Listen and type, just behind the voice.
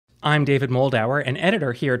I'm David Moldauer, an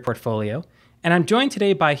editor here at Portfolio, and I'm joined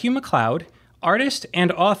today by Hugh MacLeod, artist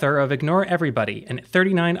and author of Ignore Everybody and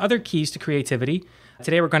 39 Other Keys to Creativity.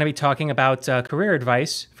 Today we're going to be talking about career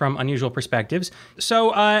advice from unusual perspectives.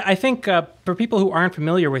 So I think for people who aren't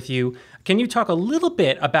familiar with you, can you talk a little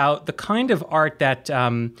bit about the kind of art that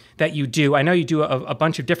that you do? I know you do a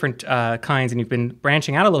bunch of different kinds, and you've been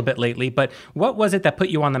branching out a little bit lately. But what was it that put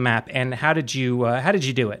you on the map, and how did you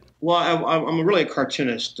do it? Well, I'm really a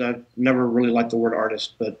cartoonist. I've never really liked the word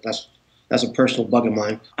artist, but that's a personal bug of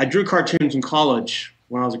mine. I drew cartoons in college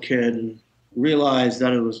when I was a kid, and realized that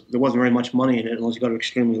there wasn't very much money in it unless you got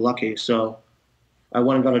extremely lucky. So I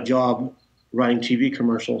went and got a job writing TV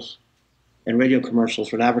commercials and radio commercials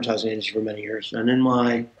for an advertising agency for many years. And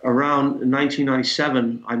around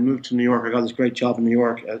 1997, I moved to New York. I got this great job in New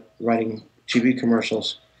York at writing TV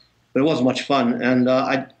commercials, but it wasn't much fun. And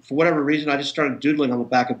for whatever reason, I just started doodling on the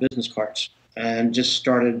back of business cards and just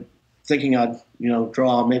started thinking I'd,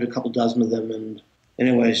 draw maybe a couple dozen of them. And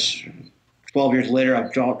anyways, 12 years later,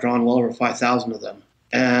 I've drawn well over 5,000 of them.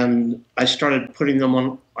 And I started putting them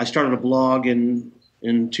on. I started a blog in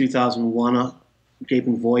 2001,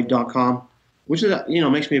 gapingvoid.com, which is,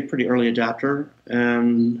 makes me a pretty early adapter.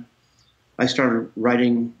 And I started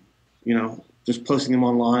writing, just posting them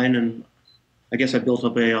online. And I guess I built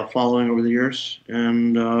up a following over the years,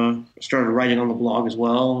 and started writing on the blog as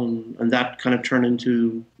well. And that kind of turned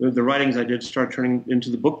into, the writings I did start turning into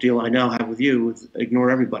the book deal I now have with you, with Ignore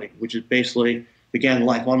Everybody, which is basically began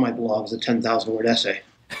life on my blog as a 10,000-word essay.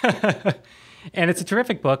 And it's a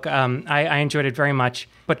terrific book. I enjoyed it very much.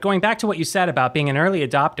 But going back to what you said about being an early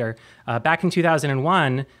adopter, back in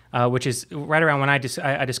 2001, which is right around when I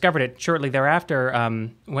discovered it, shortly thereafter,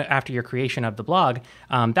 after your creation of the blog,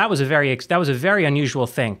 that was a very unusual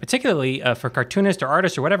thing, particularly for cartoonist or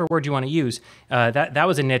artist or whatever word you want to use. That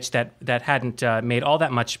was a niche that hadn't made all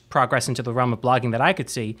that much progress into the realm of blogging that I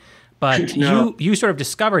could see. But no. you sort of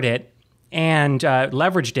discovered it and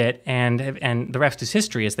leveraged it, and the rest is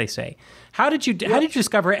history, as they say. How did you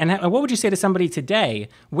discover it, and what would you say to somebody today?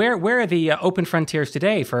 Where are the open frontiers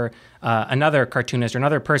today for another cartoonist or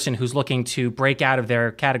another person who's looking to break out of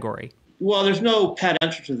their category? Well, there's no pat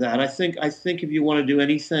answer to that. I think if you want to do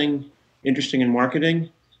anything interesting in marketing,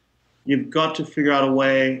 you've got to figure out a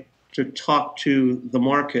way to talk to the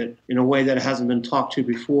market in a way that it hasn't been talked to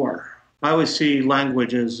before. I always see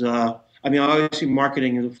language as I always see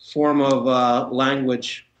marketing as a form of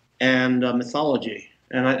language and mythology.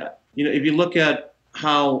 And if you look at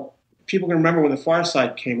how people can remember when The Far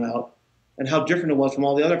Side came out and how different it was from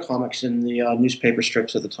all the other comics in the newspaper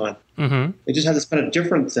strips at the time. Mm-hmm. It just had this kind of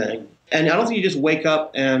different thing. And I don't think you just wake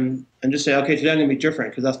up and just say, okay, today I'm going to be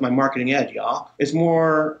different because that's my marketing edge, yeah. It's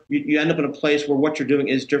more, you end up in a place where what you're doing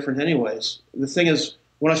is different anyways. The thing is,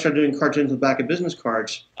 when I started doing cartoons on the back of business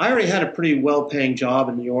cards, I already had a pretty well-paying job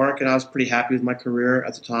in New York, and I was pretty happy with my career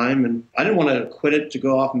at the time. And I didn't want to quit it to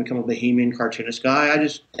go off and become a bohemian cartoonist guy. I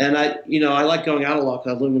like going out a lot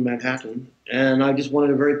because I lived in Manhattan, and I just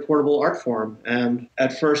wanted a very portable art form. And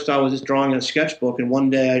at first, I was just drawing in a sketchbook, and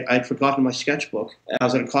one day I'd forgotten my sketchbook. I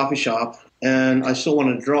was at a coffee shop, and I still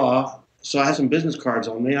wanted to draw, so I had some business cards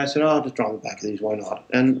on me. I said, I'll just draw on the back of these, why not?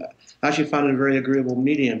 And I actually found it a very agreeable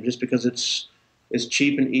medium, just because it's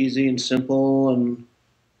cheap and easy and simple, and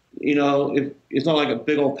it's not like a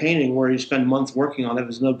big old painting where you spend months working on it. If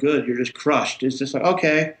it's no good, you're just crushed. It's just like,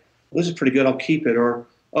 okay, this is pretty good, I'll keep it, or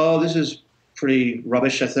oh, this is pretty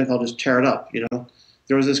rubbish, I think I'll just tear it up.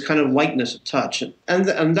 There was this kind of lightness of touch,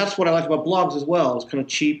 and that's what I liked about blogs as well. It's kind of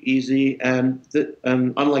cheap, easy, and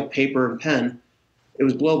unlike paper and pen, it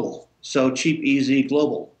was global. So cheap, easy,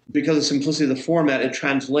 global. Because of the simplicity of the format, it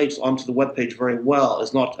translates onto the webpage very well.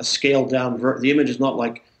 It's not a scaled down. The image is not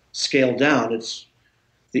like scaled down. It's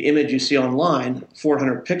the image you see online,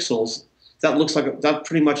 400 pixels. That looks like that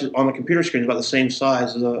pretty much on the computer screen is about the same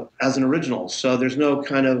size as an original. So there's no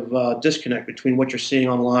kind of disconnect between what you're seeing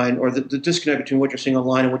online, or the disconnect between what you're seeing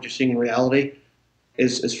online and what you're seeing in reality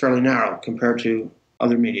is fairly narrow compared to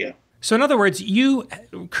other media. So in other words, you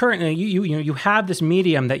currently you have this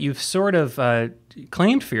medium that you've sort of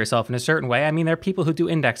claimed for yourself in a certain way. I mean, there are people who do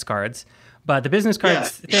index cards, but the business cards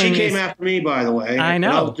thing she came after me, by the way. I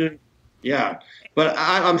know. But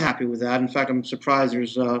I'm happy with that. In fact, I'm surprised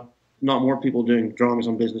there's not more people doing drawings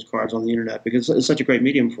on business cards on the internet, because it's such a great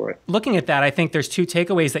medium for it. Looking at that, I think there's two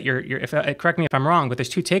takeaways that correct me if I'm wrong, but there's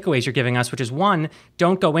two takeaways you're giving us, which is one,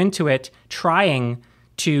 don't go into it trying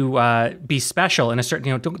to be special in a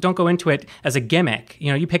certain, don't go into it as a gimmick.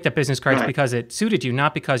 You picked up business cards because it suited you,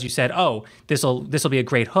 not because you said, oh, this'll be a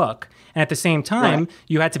great hook. And at the same time,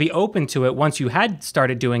 you had to be open to it once you had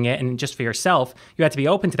started doing it, and just for yourself, you had to be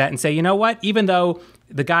open to that and say, you know what, even though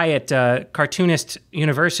the guy at Cartoonist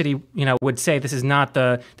University, would say this is not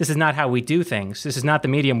how we do things, this is not the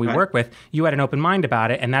medium we work with, you had an open mind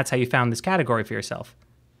about it, and that's how you found this category for yourself.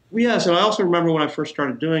 Yes, and I also remember when I first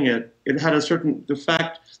started doing it, it had there's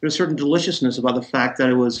a certain deliciousness about the fact that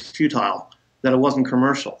it was futile, that it wasn't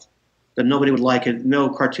commercial, that nobody would like it, no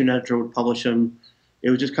cartoon editor would publish them. It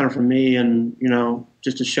was just kind of for me and,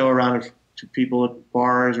 just to show around to people at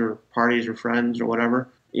bars or parties or friends or whatever.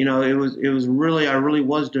 It was really, I really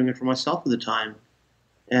was doing it for myself at the time.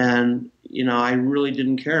 And, I really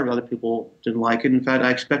didn't care if other people didn't like it. In fact, I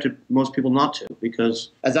expected most people not to, because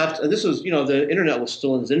this was, the internet was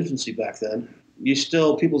still in its infancy back then.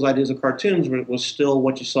 People's ideas of cartoons was still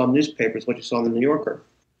what you saw in newspapers, what you saw in the New Yorker.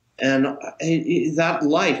 And that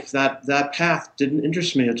life, that path didn't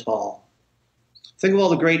interest me at all. Think of all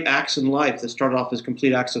the great acts in life that started off as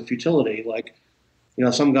complete acts of futility, like,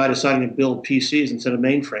 some guy deciding to build PCs instead of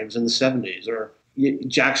mainframes in the 70s, or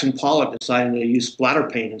Jackson Pollock deciding to use splatter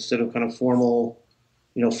paint instead of kind of formal,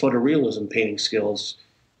 photorealism painting skills.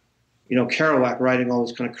 Kerouac writing all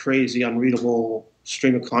this kind of crazy, unreadable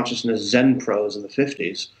stream of consciousness Zen prose in the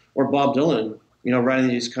 50s, or Bob Dylan, writing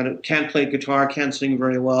these kind of can't play guitar, can't sing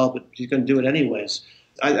very well, but he's going to do it anyways.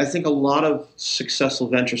 I think a lot of successful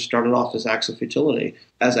ventures started off as acts of futility,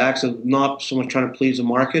 as acts of not so much trying to please the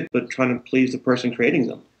market, but trying to please the person creating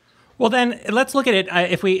them. Well, then let's look at it.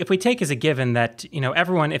 If we take as a given that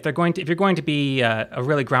everyone, if you're going to be a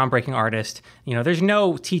really groundbreaking artist, there's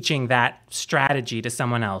no teaching that strategy to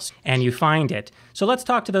someone else, and you find it. So let's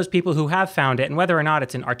talk to those people who have found it, and whether or not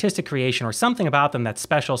it's an artistic creation or something about them that's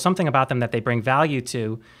special, something about them that they bring value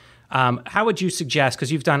to. How would you suggest,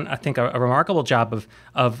 because you've done, I think, a remarkable job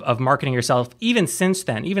of marketing yourself even since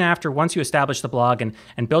then, even after once you established the blog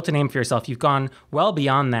and built a name for yourself, you've gone well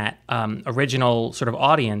beyond that original sort of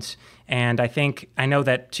audience. And I know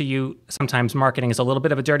that to you, sometimes marketing is a little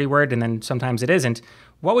bit of a dirty word, and then sometimes it isn't.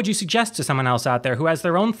 What would you suggest to someone else out there who has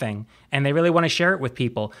their own thing and they really want to share it with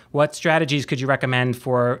people? What strategies could you recommend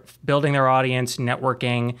for building their audience,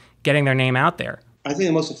 networking, getting their name out there? I think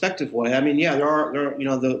the most effective way. There are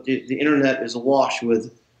the internet is awash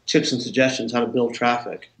with tips and suggestions how to build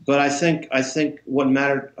traffic. But I think what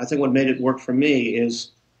made it work for me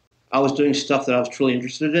is I was doing stuff that I was truly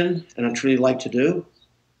interested in and I truly liked to do,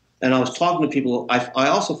 and I was talking to people I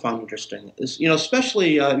also found interesting.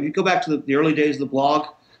 Especially if you go back to the early days of the blog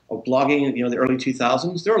or blogging, the early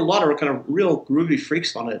 2000s, there were a lot of kind of real groovy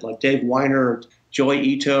freaks on it, like Dave Weiner, or Joy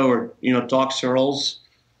Ito, or Doc Searles.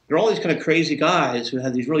 There are all these kind of crazy guys who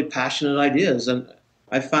had these really passionate ideas, and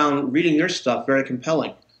I found reading their stuff very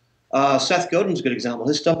compelling. Seth Godin's a good example.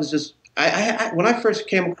 His stuff is just when I first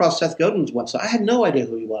came across Seth Godin's website, I had no idea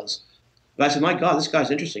who he was. But I said, my God, this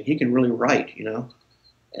guy's interesting. He can really write,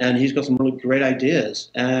 and he's got some really great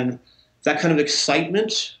ideas. And that kind of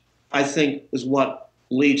excitement, I think, is what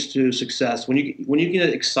leads to success. When you get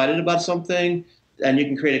excited about something, and you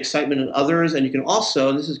can create excitement in others, and you can also,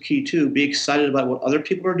 and this is key too, be excited about what other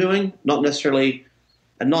people are doing, not necessarily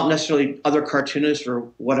other cartoonists or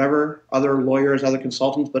whatever, other lawyers, other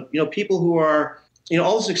consultants, but people who are,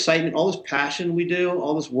 all this excitement, all this passion we do,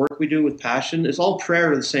 all this work we do with passion, it's all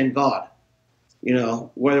prayer to the same God.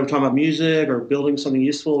 Whether we're talking about music or building something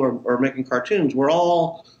useful or making cartoons, we're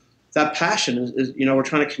all, that passion is we're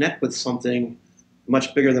trying to connect with something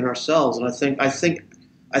much bigger than ourselves, and I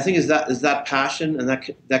think is that passion and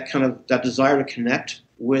that desire to connect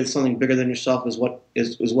with something bigger than yourself is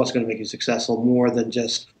what's going to make you successful, more than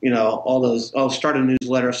just all those start a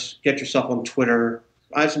newsletter, get yourself on Twitter.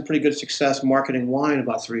 I had some pretty good success marketing wine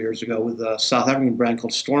about 3 years ago with a South African brand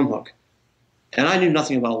called Stormhook, and I knew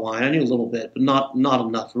nothing about wine. I knew a little bit, but not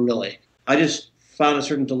enough really. I just found a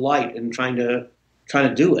certain delight in trying to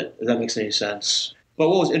do it, if that makes any sense. But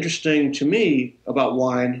what was interesting to me about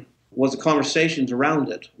wine was the conversations around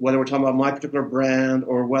it, whether we're talking about my particular brand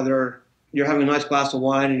or whether you're having a nice glass of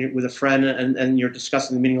wine and you're with a friend and you're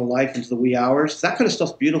discussing the meaning of life into the wee hours. That kind of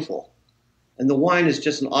stuff's beautiful. And the wine is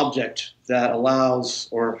just an object that allows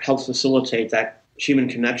or helps facilitate that human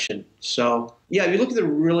connection. So, yeah, if you look at the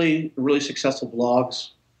really, really successful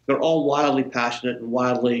blogs, they're all wildly passionate and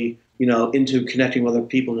wildly, into connecting with other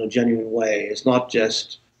people in a genuine way. They're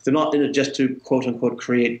not in it just to, quote unquote,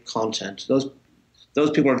 create content. Those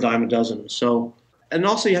people are a dime a dozen. So, and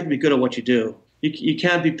also you have to be good at what you do. You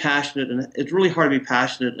can't be passionate, and it's really hard to be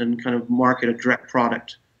passionate and kind of market a direct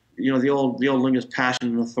product. the old lingo is passion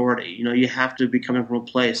and authority. You have to be coming from a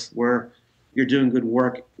place where you're doing good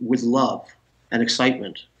work with love and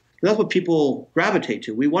excitement. That's what people gravitate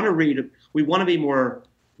to. We want to read. We want to be more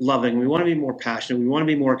loving. We want to be more passionate. We want to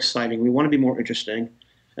be more exciting. We want to be more interesting.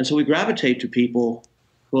 And so we gravitate to people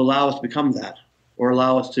who allow us to become that, or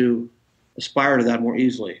allow us to aspire to that more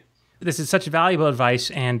easily. This is such valuable advice,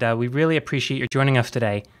 and we really appreciate your joining us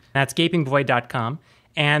today. That's gapingvoid.com.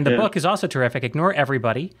 And the book is also terrific, Ignore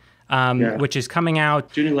Everybody, which is coming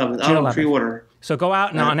out June 11th. Out on pre-order. So go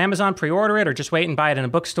out and on Amazon, pre-order it, or just wait and buy it in a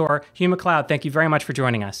bookstore. Hugh MacLeod, thank you very much for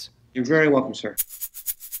joining us. You're very welcome, sir.